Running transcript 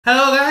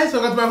Hello guys,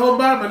 welcome to my home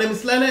bar. My name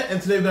is Lele and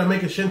today we're going to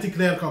make a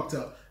Chanticleer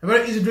cocktail. A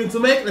very easy drink to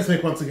make. Let's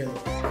make one together.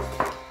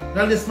 We're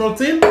going to this small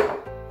tin.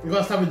 We're going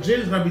to start with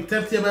gin. It's going to be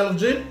 30 ml of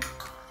gin.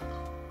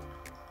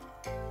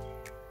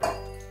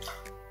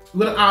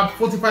 We're going to add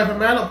 45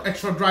 ml of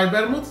extra dry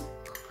vermouth.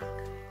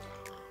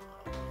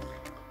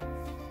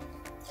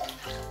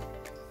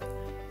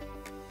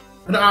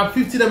 We're going to add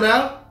 15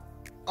 ml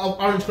of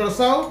orange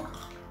curacao.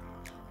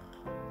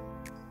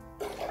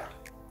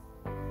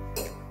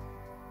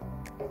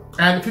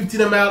 And 15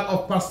 ml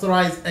of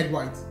pasteurized egg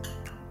white.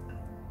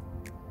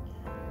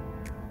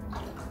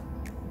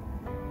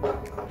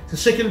 It's a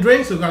shake and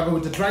drink, so we're gonna go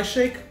with the dry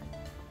shake.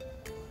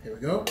 Here we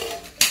go.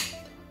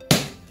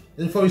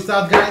 And before we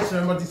start, guys,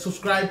 remember to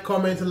subscribe,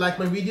 comment, and like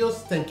my videos.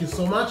 Thank you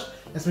so much.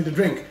 Let's make the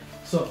drink.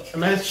 So, a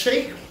nice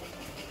shake.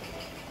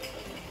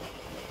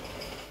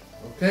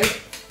 Okay.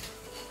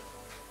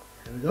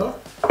 Here we go.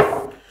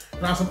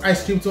 Now some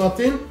ice cream to our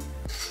tin.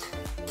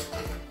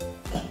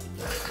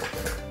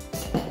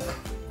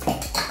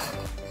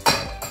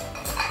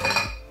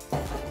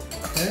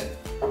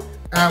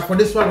 For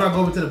this one, I'm gonna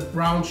go with the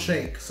brown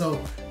shake.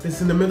 So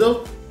this in the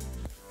middle.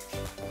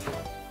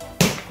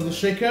 Put the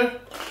shaker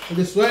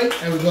this way,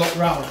 and we go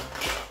round.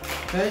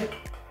 Okay,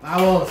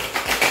 vamos.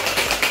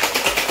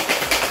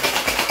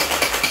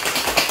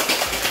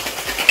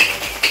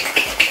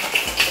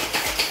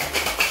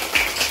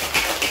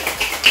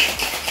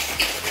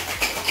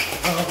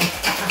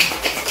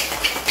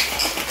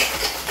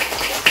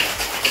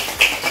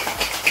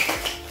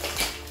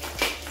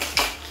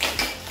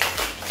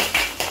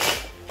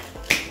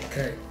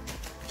 Okay.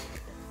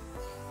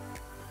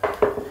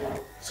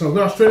 So we're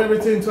gonna strain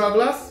everything into our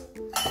glass.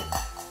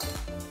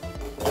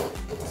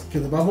 Let's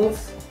kill the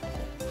bubbles.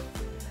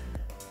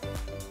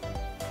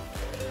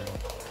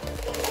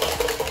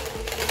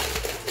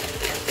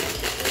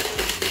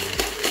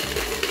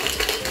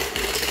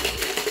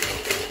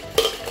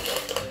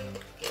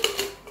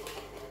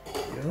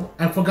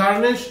 And for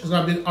garnish, it's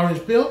gonna be an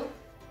orange peel.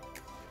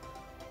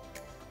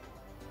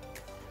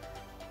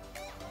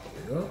 There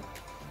we go.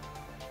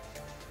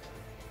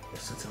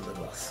 Let's set it in the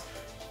glass.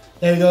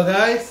 There you go,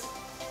 guys.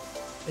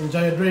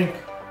 Enjoy your drink.